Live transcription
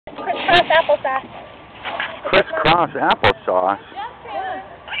crisscross applesauce. Crisscross applesauce.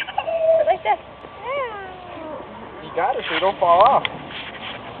 Put like this. You got it so you don't fall off.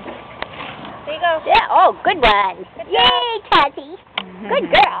 There you go. Yeah, oh, good one. Yay, Tatti. Good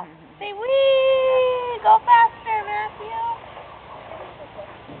girl. Say wee. Go faster, Matthew.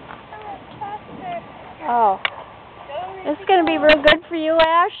 Come on, faster. Oh. This is going to be real good for you,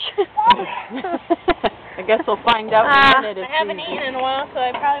 Ash. I guess we'll find out in a minute. I haven't eaten in a while, so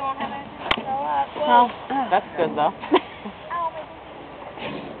I probably won't have anything to fill up. Well, that's good, though.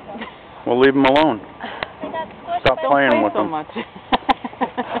 We'll leave him alone. Stop Don't playing play with so him. much.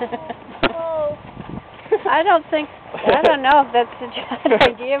 I don't know if that's a good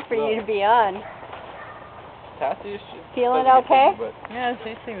idea for you to be on. Feeling okay? Yeah,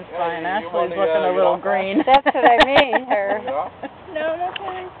 she seems fine. Ashley's looking a little green. That's what I mean, her. No, that's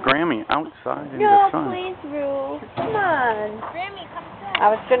what I said. Grammy, outside in the No, sun. please, Rue. Come on. Grammy, come sit.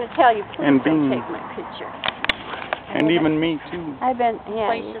 I was going to tell you, please And don't Bean. take my picture. And even me, too. I've been, yeah.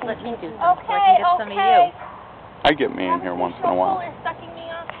 Please just let me do some Okay, so I can get some of you. I get me in here once in a while. Is sucking me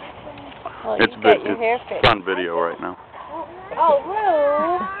off. Well, It's you got your hair it's fixed. on video right now. Oh,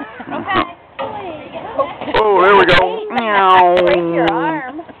 Rue. Okay. Oh, there we go. Meow. Break your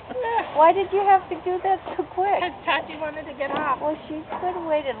arm. Why did you have to do that so quick? Because Tati wanted to get off. Well, she could have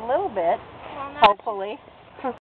waited a little bit, Well, now hopefully.